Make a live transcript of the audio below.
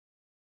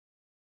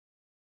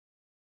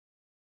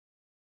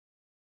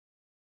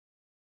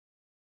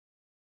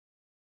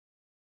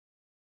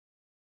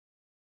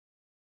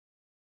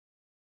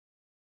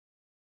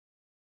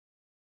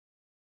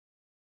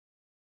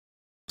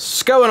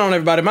What's going on,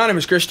 everybody? My name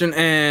is Christian,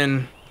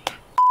 and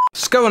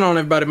what's going on,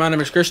 everybody? My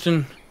name is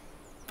Christian.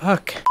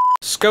 Fuck.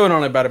 What's going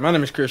on, everybody? My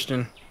name is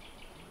Christian.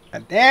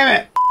 God damn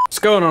it. What's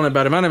going on,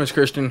 everybody? My name is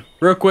Christian.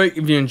 Real quick,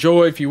 if you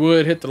enjoy, if you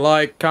would, hit the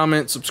like,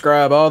 comment,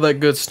 subscribe, all that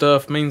good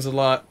stuff. Means a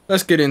lot.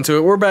 Let's get into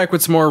it. We're back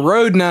with some more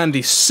Road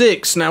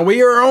 96. Now,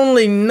 we are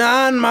only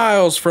 9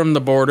 miles from the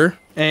border,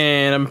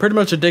 and I'm pretty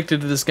much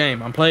addicted to this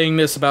game. I'm playing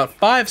this about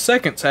 5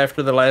 seconds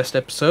after the last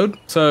episode.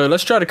 So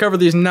let's try to cover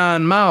these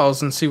 9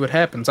 miles and see what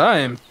happens. I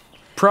am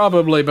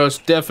probably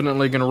most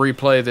definitely going to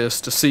replay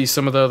this to see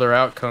some of the other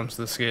outcomes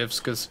this gives,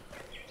 because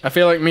I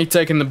feel like me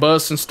taking the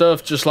bus and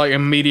stuff just like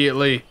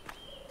immediately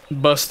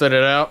busted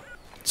it out.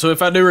 So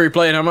if I do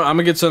replay it, I'm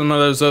gonna get some of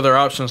those other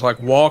options, like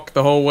walk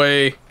the whole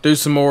way, do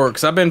some more,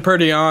 because I've been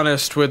pretty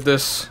honest with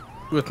this,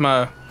 with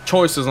my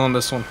choices on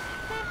this one.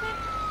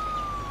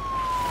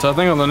 So I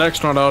think on the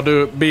next one I'll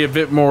do it be a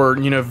bit more,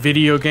 you know,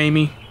 video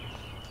gamey.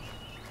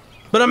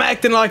 But I'm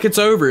acting like it's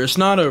over. It's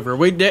not over.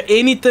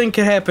 Anything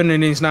could happen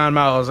in these 9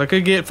 miles. I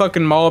could get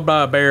fucking mauled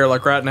by a bear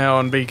like right now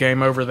and be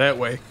game over that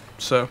way.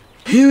 So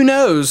who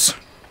knows?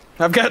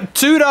 I've got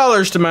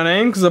 $2 to my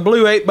name because I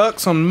blew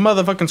 $8 on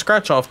motherfucking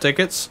scratch-off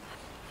tickets.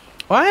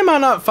 Why am I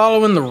not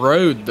following the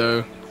road,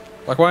 though?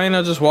 Like, why ain't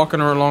I just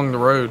walking along the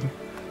road?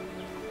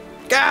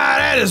 God,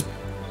 that is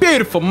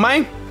beautiful,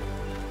 man.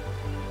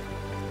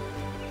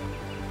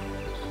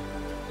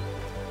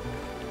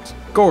 It's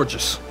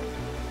gorgeous.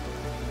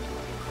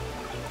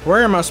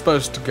 Where am I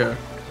supposed to go?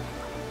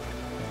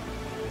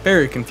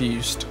 Very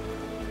confused.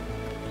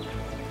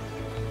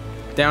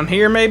 Down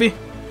here, maybe?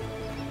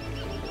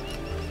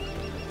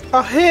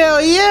 Oh, hell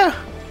yeah!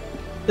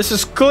 This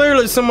is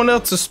clearly someone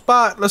else's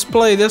spot. Let's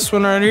play this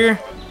one right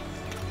here.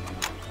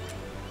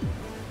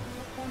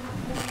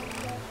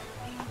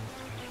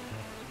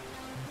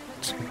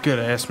 Some good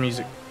ass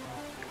music.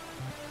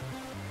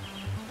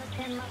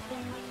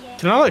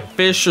 Can I like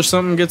fish or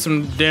something, get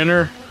some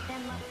dinner?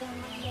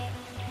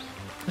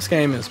 This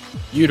game is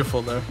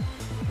beautiful though.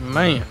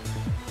 Man.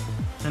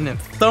 And then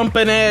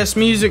thumping ass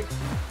music.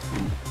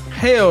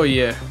 Hell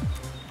yeah.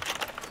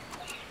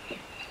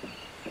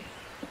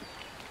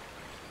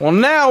 Well,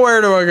 now where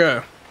do I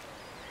go?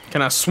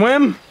 Can I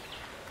swim?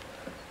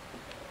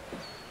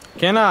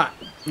 Cannot.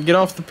 Get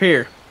off the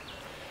pier.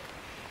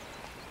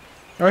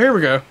 Oh, here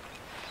we go.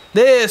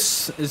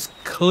 This is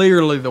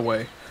clearly the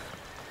way.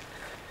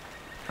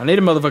 I need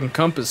a motherfucking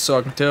compass so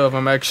I can tell if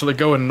I'm actually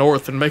going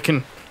north and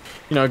making,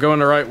 you know, going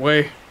the right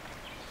way.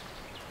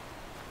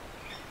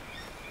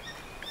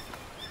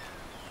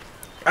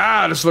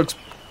 Ah, this looks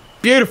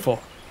beautiful.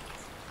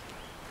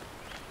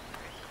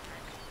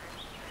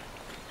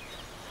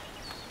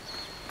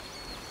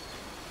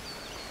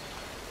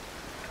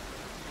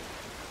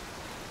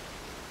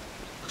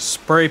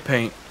 Spray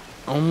paint.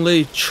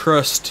 Only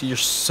trust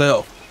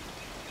yourself.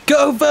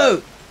 Go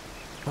vote!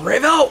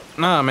 Revolt!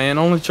 Nah, man,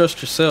 only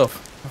trust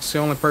yourself. That's the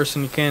only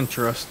person you can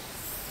trust.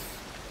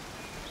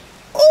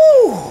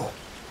 Ooh!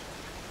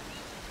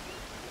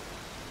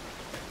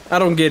 I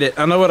don't get it.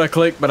 I know what I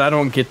clicked, but I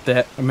don't get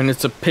that. I mean,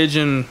 it's a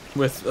pigeon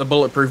with a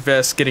bulletproof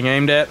vest getting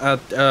aimed at.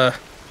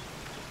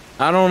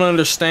 I don't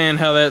understand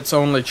how that's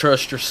only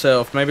trust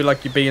yourself. Maybe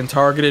like you're being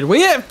targeted.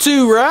 We have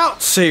 2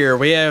 routes here.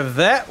 We have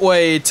that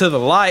way to the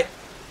light,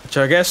 which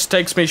I guess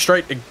takes me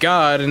straight to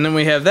God, and then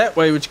we have that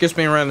way, which gets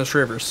me around this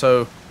river.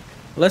 So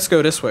let's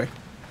go this way.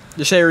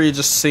 This area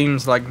just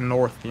seems like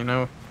north, you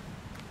know?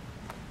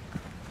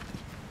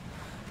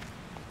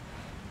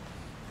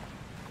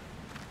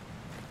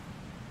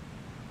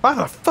 Why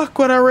the fuck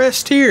would I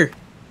rest here?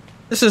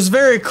 This is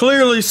very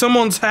clearly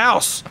someone's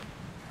house.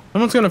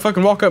 Someone's gonna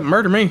fucking walk up and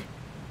murder me.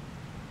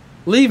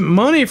 Leave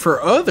money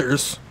for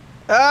others?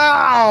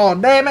 Oh,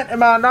 damn it.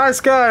 Am I a nice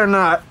guy or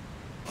not?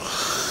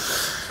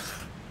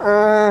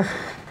 No,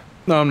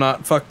 I'm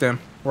not. Fuck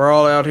them. We're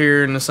all out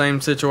here in the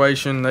same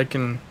situation. They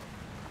can...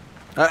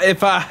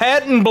 if I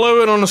hadn't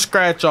blew it on the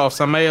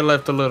scratch-offs, I may have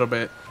left a little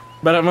bit.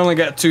 But I've only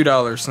got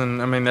 $2,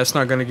 and I mean, that's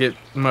not going to get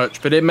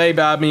much. But it may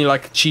buy me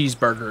like a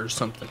cheeseburger or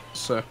something.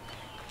 So,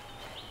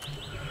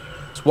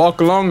 let's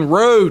walk along the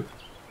road.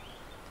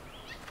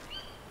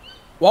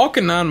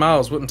 Walking 9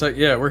 miles wouldn't take...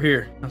 Yeah, we're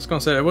here. I was going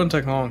to say, it wouldn't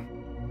take long.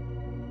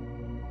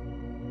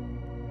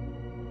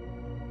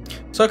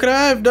 So could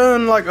I have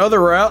done like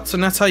other routes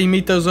and that's how you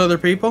meet those other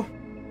people?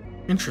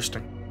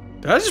 Interesting.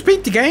 Did I just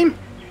beat the game?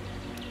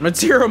 I'm at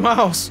 0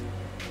 miles.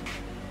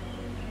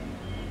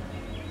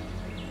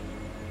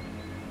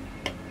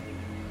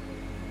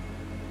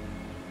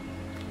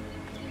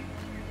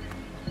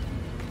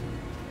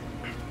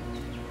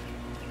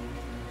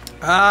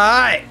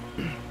 Alright.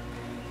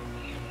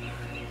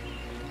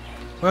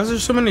 Why is there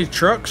so many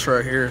trucks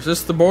right here? Is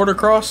this the border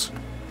cross?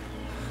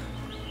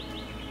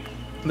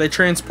 Are they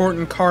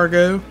transporting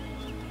cargo?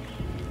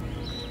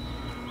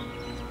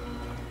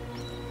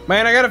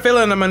 Man, I got a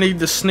feeling I'm gonna need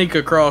to sneak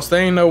across.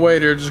 There ain't no way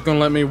they're just gonna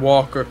let me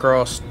walk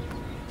across.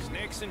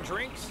 Snacks and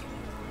drinks?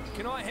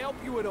 Can I help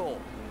you at all?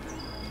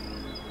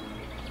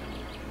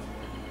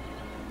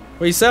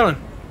 What are you selling?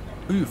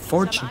 Ooh,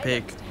 fortune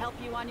pig. To help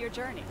you on your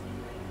journey.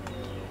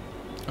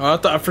 Oh, I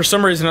thought for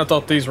some reason I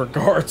thought these were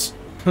guards.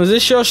 Was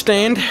this your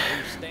stand?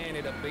 Stand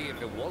it'd be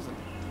if it wasn't.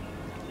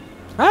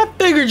 I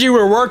figured you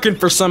were working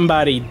for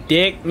somebody,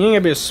 dick. You ain't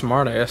gonna be a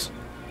smartass.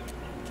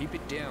 Keep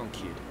it down,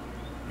 kid.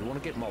 You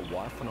want to get my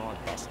wife and I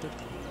busted?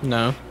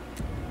 No,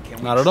 Can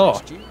we not at all.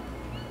 trust you?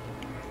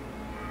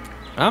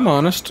 I'm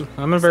honest.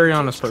 I'm a very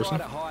honest person. Try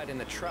to hide in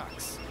the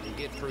trucks and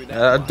get through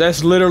that way.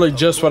 That's literally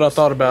just what I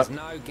thought about. There's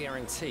no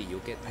guarantee you'll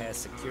get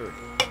past security.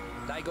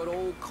 They got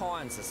all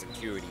kinds of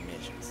security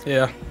measures.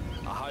 Yeah.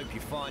 I hope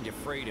you find your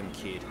freedom,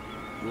 kid.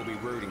 We'll be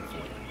rooting for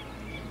you.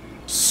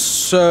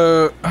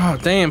 So, oh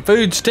damn,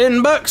 food's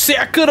 $10. See,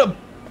 I could have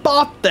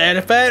bought that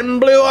if I hadn't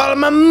blew all of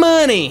my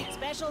money.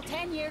 Special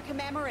 10-year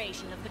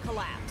commemoration of the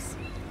collapse.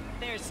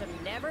 There's some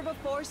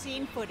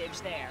never-before-seen footage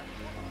there.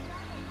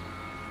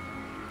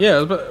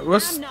 Yeah, but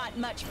what's... I'm not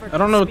much for I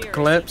don't know what the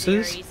collapse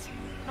conspiracy is. theories.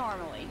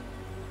 Normally,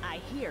 I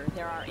hear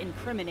there are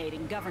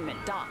incriminating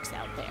government docs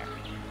out there.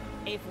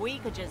 If we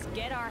could just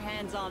get our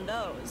hands on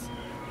those.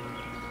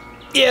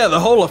 Yeah, the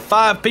whole of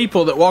 5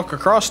 people that walk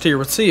across here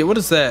would see it. What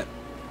is that?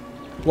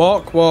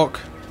 Walk, walk,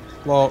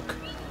 walk,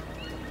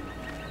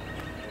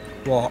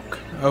 walk.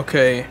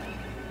 Okay.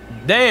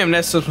 Damn,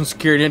 that's some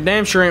security.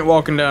 Damn sure ain't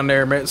walking down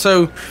there, man.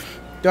 So,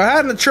 do I hide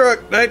in the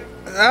truck?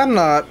 I'm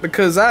not,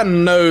 because I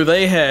know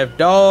they have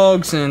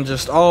dogs and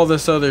just all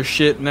this other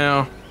shit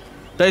now.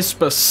 They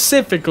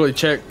specifically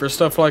check for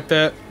stuff like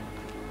that.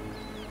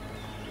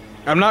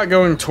 I'm not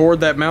going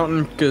toward that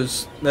mountain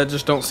because that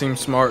just don't seem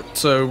smart.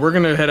 So we're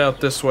gonna head out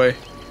this way,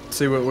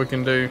 see what we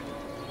can do.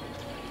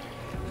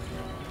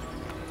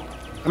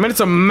 I mean,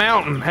 it's a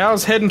mountain.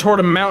 How's heading toward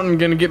a mountain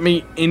gonna get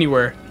me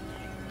anywhere?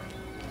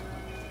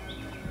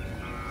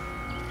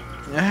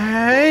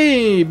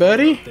 Hey,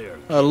 buddy.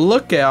 A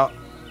lookout.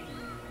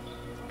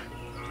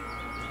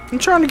 I'm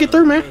trying to get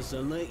through, man. Yes,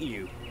 I'll let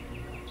you.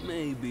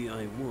 Maybe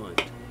I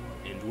won't.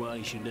 And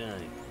why should I?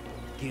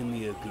 Give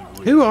me a good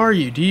reason. Who are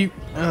you? Do you,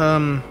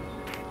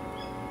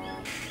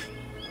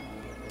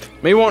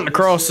 me wanting to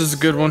cross is a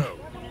good one.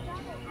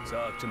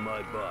 Talk to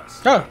my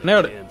boss. Oh,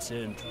 nailed it. Camp's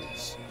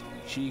entrance.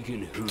 She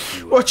can hook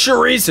you up. What's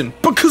your reason?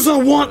 Because I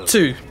want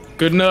to.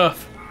 Good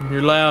enough.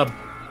 You're loud.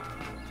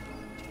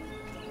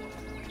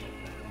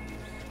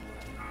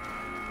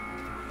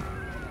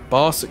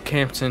 Boss at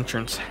camp's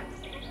entrance.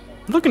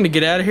 Looking to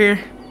get out of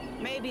here?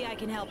 Maybe I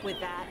can help with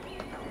that.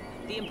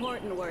 The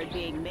important word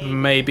being maybe.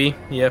 Maybe,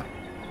 yeah.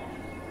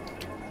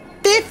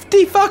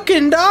 $50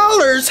 fucking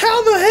dollars?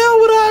 How the hell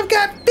would I have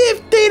got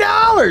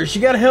 $50?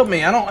 You gotta help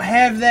me. I don't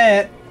have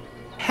that.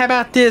 How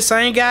about this?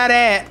 I ain't got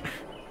that.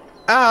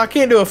 Oh, I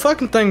can't do a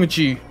fucking thing with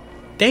you.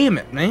 Damn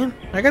it, man.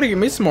 I gotta give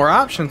me some more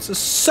options.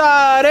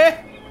 Sorry.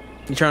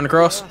 You trying to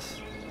cross?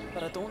 Yes,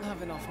 but I don't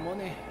have enough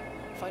money.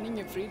 Finding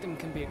your freedom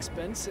can be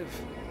expensive.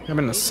 I'm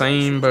in the Maybe I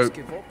same should boat. just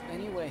give up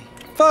anyway.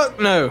 Fuck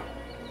no.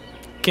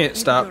 Can't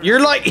stop. You're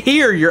like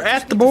here. You're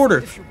at the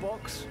border.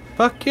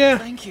 Fuck yeah.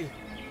 Thank you.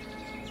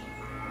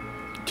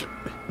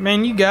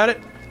 Man, you got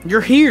it.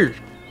 You're here.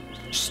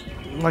 Just,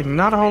 like,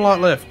 not a whole lot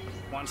left.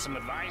 Want some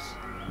advice?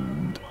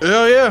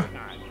 Oh, yeah.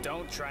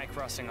 Don't try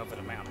crossing over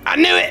the mountain. I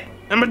knew it.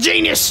 I'm a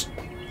genius.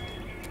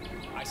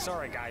 I saw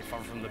a guy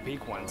fall from the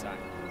peak one time.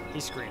 He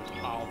screamed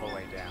all the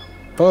way down.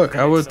 Fuck,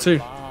 I would It's too. a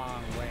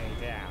long way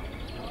down.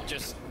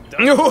 Just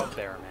don't go up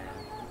there,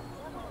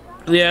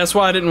 man. Yeah, that's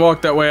why I didn't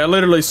walk that way. I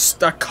literally,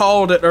 I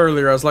called it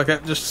earlier. I was like,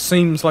 that just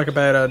seems like a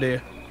bad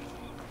idea.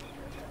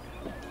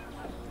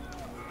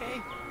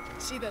 Hey,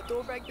 see that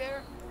door back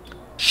there?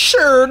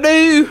 Sure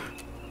do.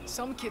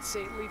 Some kids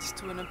say it leads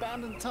to an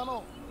abandoned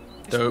tunnel.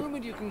 It's Dope.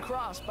 rumored you can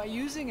cross by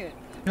using it.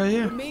 Oh,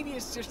 yeah. But maybe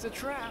it's just a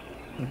trap.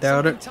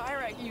 Doubt it. Something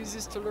Tyrak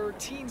uses to lure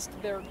teens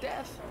to their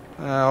death.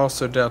 I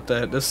also doubt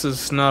that. This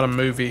is not a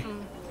movie.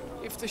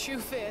 If the shoe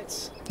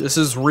fits. This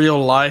is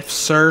real life,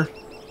 sir.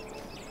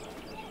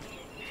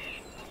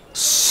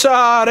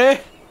 Sorry.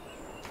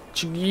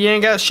 You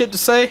ain't got shit to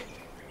say?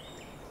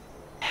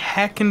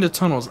 Hack into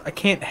tunnels. I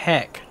can't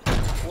hack.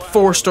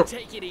 Forced to...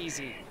 Take it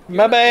easy.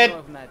 My bad.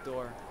 Open that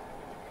door.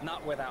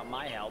 Not without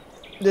my help.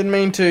 Didn't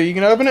mean to. You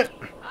can open it?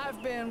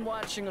 I've been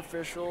watching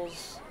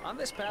officials on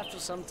this path for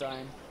some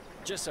time.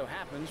 Just so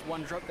happens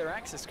one dropped their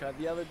access card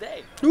the other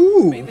day.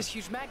 Ooh. Made this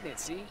huge magnet,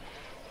 see?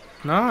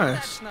 Nice.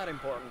 That's not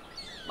important.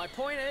 My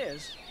point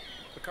is,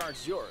 the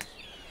card's yours.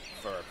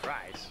 For a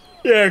price.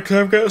 Yeah, because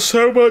I've got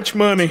so much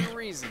money. Two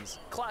reasons.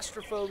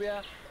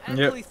 Claustrophobia and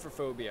Yep.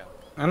 polyphobia.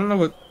 I don't know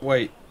what...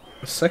 Wait.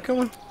 The second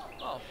one?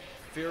 Oh,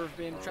 fear of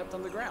being trapped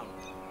on the ground.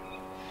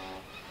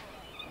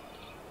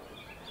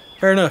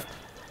 Fair enough.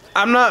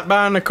 I'm not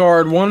buying the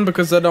card. 1,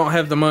 because I don't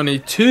have the money.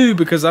 2,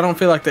 because I don't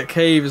feel like that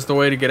cave is the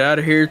way to get out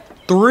of here.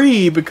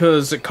 3,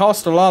 because it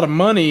costs a lot of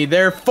money.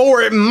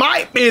 Therefore, it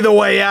might be the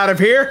way out of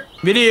here.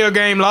 Video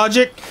game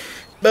logic.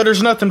 But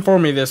there's nothing for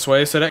me this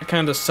way, so that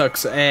kind of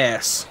sucks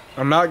ass.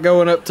 I'm not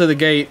going up to the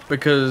gate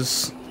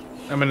because,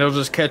 I mean, they'll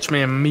just catch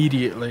me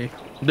immediately.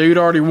 Dude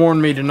already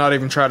warned me to not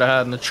even try to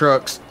hide in the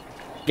trucks.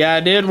 Guy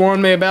did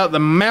warn me about the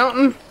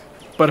mountain,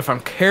 but if I'm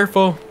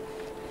careful,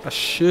 I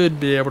should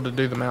be able to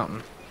do the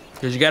mountain.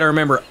 Because you gotta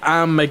remember,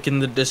 I'm making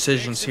the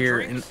decisions here,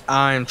 and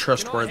I'm Can I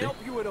trustworthy. help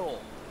you at all?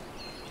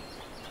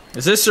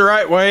 Is this the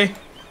right way?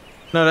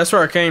 No, that's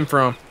where I came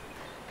from.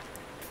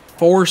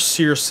 Force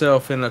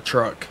yourself in a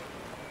truck.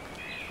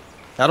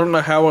 I don't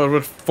know how I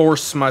would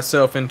force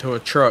myself into a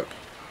truck.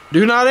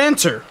 Do not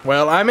enter.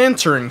 Well, I'm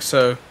entering,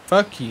 so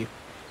fuck you.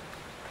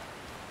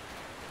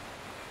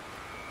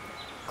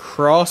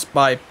 Cross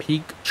by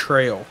Peak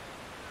Trail.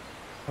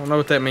 I don't know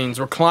what that means.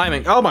 We're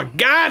climbing. Oh my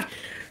god!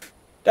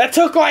 That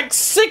took like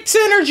 6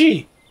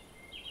 energy!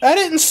 I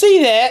didn't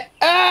see that.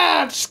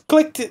 Ah, I just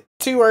clicked it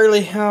too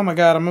early. Oh my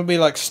god, I'm gonna be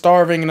like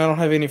starving and I don't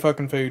have any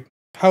fucking food.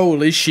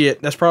 Holy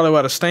shit. That's probably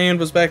why the stand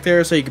was back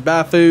there so you could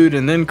buy food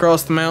and then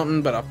cross the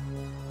mountain, but I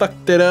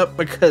fucked it up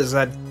because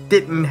I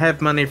didn't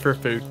have money for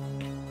food.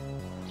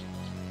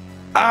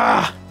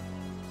 Ah!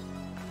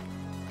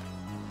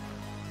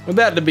 I'm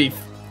about to be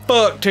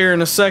fucked here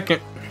in a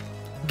second.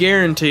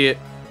 Guarantee it.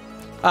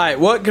 Alright,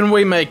 what can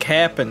we make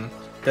happen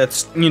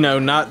that's, you know,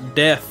 not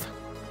death?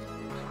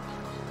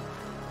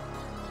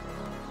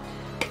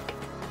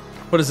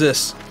 What is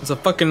this? It's a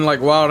fucking, like,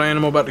 wild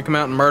animal about to come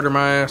out and murder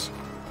my ass.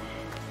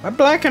 Am I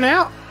blacking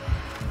out?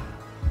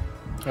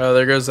 Oh,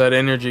 there goes that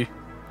energy.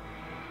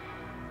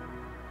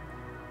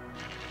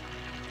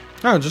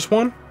 Oh, just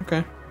one?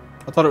 Okay.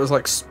 I thought it was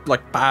like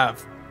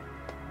 5.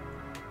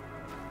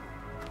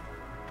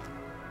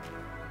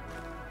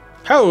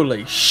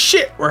 Holy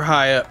shit, we're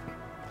high up.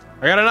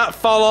 I gotta not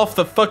fall off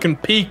the fucking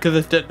peak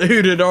that that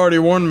dude had already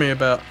warned me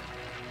about.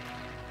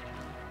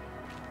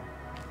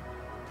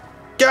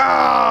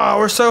 God,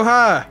 we're so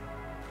high.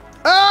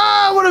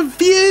 Ah, what a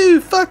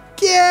view! Fuck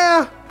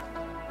yeah!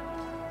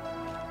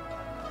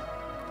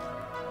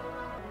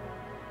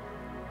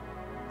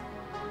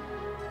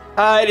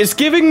 It's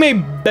giving me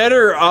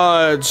better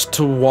odds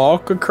to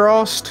walk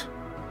across.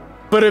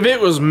 But if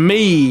it was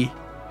me,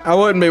 I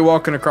wouldn't be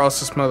walking across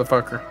this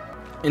motherfucker.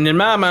 And in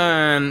my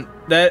mind,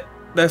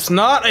 that's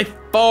not a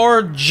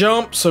far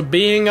jump, so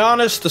being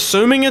honest,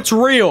 assuming it's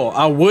real,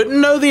 I wouldn't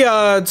know the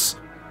odds.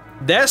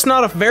 That's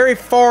not a very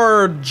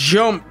far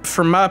jump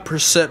from my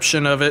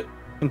perception of it.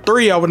 And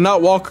 3, I would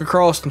not walk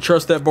across and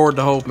trust that board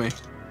to hold me.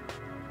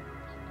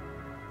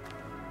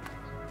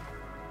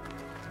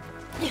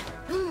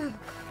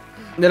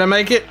 Did I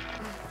make it?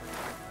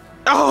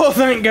 Oh,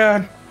 thank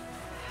God.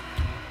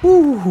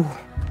 Woo.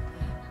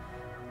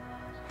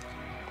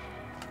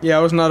 Yeah,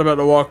 I was not about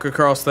to walk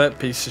across that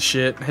piece of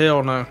shit.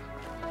 Hell no.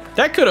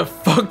 That could have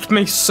fucked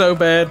me so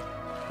bad.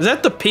 Is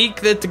that the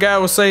peak that the guy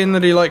was saying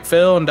that he like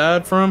fell and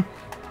died from?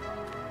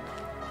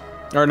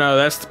 Or no,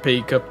 that's the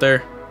peak up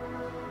there.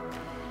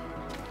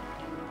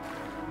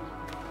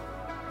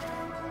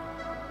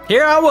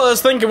 Here I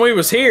was thinking we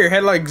was here,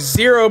 had like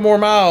 0 more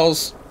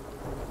miles.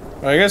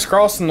 I guess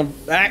crossing the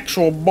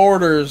actual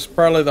border is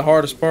probably the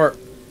hardest part.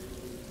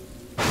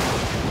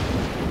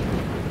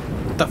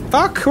 What the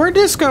fuck? Where'd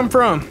this come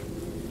from?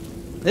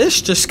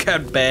 This just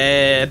got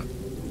bad.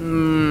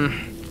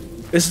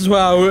 This is why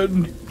I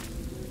wouldn't.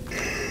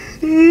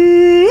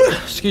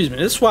 Excuse me.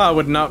 This is why I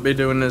would not be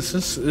doing this.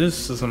 This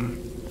is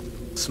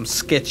some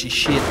sketchy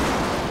shit.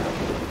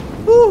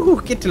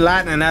 Woo! Get the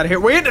lightning out of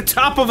here. We're at the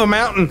top of a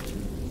mountain.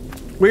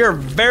 We are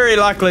very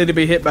likely to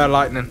be hit by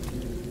lightning.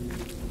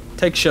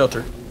 Take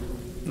shelter.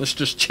 Let's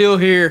just chill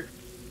here.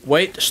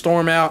 Wait the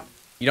storm out.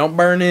 You don't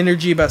burn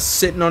energy by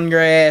sitting on your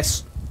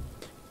ass.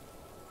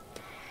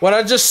 What'd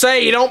I just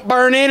say? You don't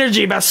burn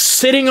energy by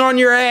sitting on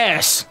your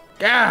ass.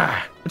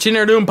 God. What, you in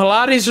there doing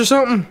Pilates or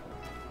something?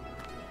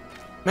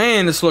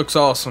 Man, this looks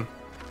awesome.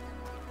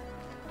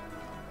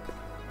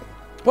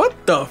 What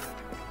the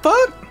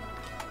fuck?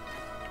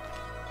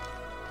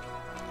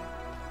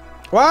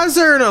 Why is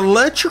there an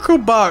electrical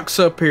box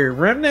up here?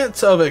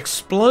 Remnants of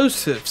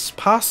explosives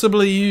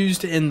possibly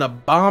used in the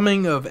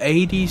bombing of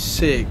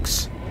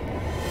 86.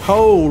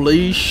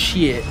 Holy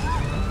shit.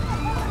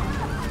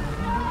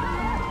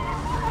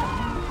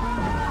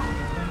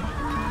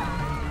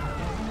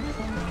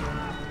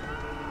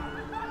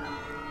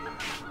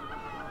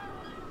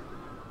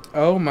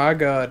 Oh my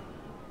god.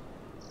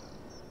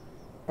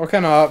 What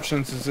kind of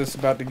options is this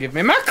about to give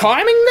me? Am I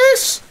climbing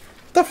this?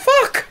 The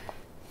fuck?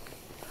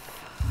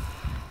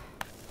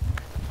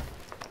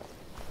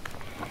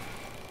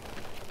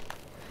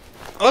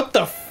 What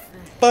the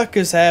fuck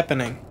is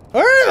happening?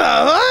 Where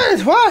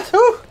the what?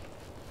 Who?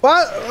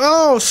 What?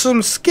 Oh,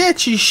 some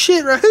sketchy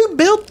shit. Who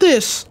built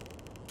this?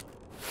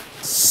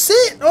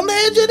 Sit on the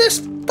edge of this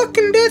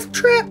fucking death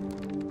trap?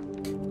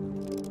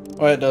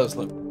 Well, it does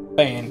look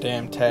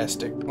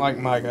fan-damn-tastic. Like,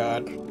 my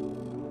god.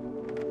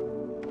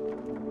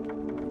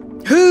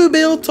 Who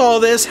built all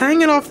this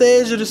hanging off the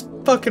edge of this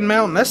fucking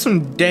mountain? That's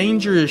some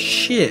dangerous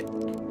shit.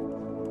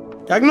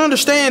 I can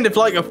understand if,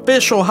 like,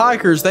 official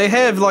hikers, they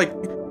have, like,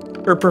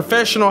 or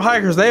professional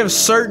hikers, they have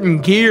certain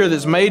gear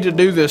that's made to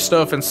do this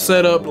stuff and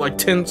set up, like,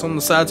 tents on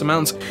the sides of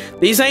mountains.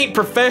 These ain't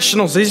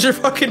professionals. These are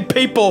fucking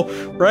people.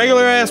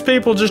 Regular-ass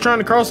people just trying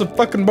to cross the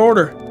fucking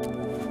border.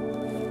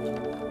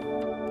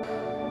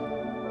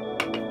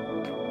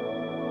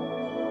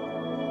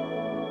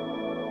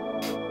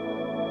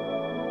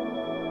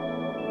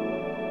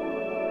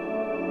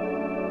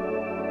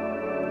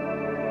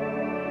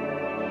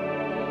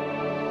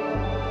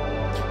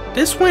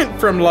 This went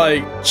from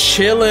like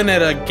chilling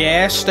at a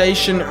gas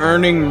station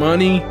earning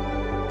money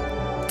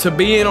to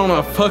being on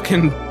a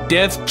fucking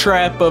death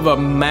trap of a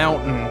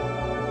mountain.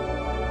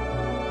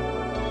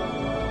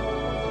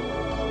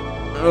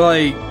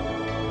 Like,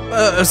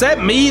 is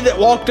that me that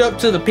walked up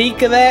to the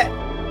peak of that?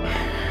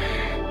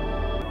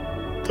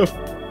 The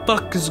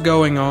fuck is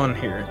going on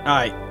here?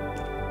 Alright.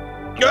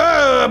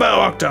 Oh, I about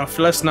walked off.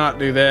 Let's not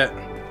do that.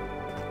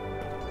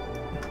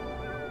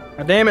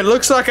 God damn, it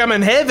looks like I'm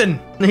in heaven.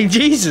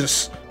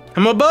 Jesus.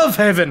 I'm above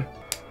heaven.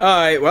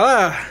 Alright, well,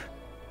 I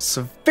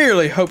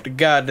severely hope to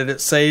God that it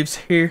saves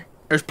here.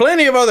 There's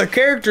plenty of other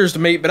characters to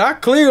meet, but I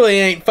clearly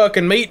ain't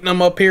fucking meeting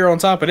them up here on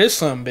top of this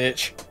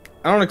sumbitch.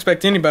 I don't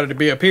expect anybody to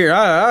be up here.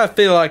 I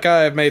feel like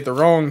I have made the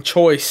wrong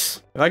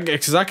choice.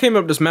 Because I came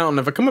up this mountain.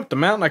 If I come up the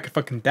mountain, I could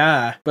fucking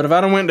die. But if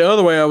I'd have went the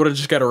other way, I would have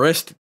just got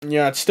arrested.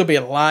 Yeah, I'd still be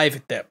alive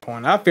at that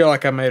point. I feel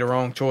like I made a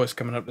wrong choice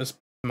coming up this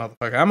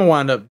motherfucker. I'm gonna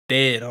wind up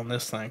dead on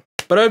this thing.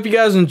 But I hope you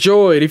guys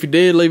enjoyed. If you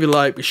did, leave a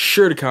like. Be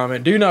sure to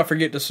comment. Do not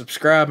forget to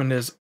subscribe. And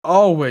as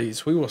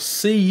always, we will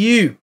see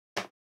you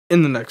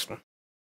in the next one.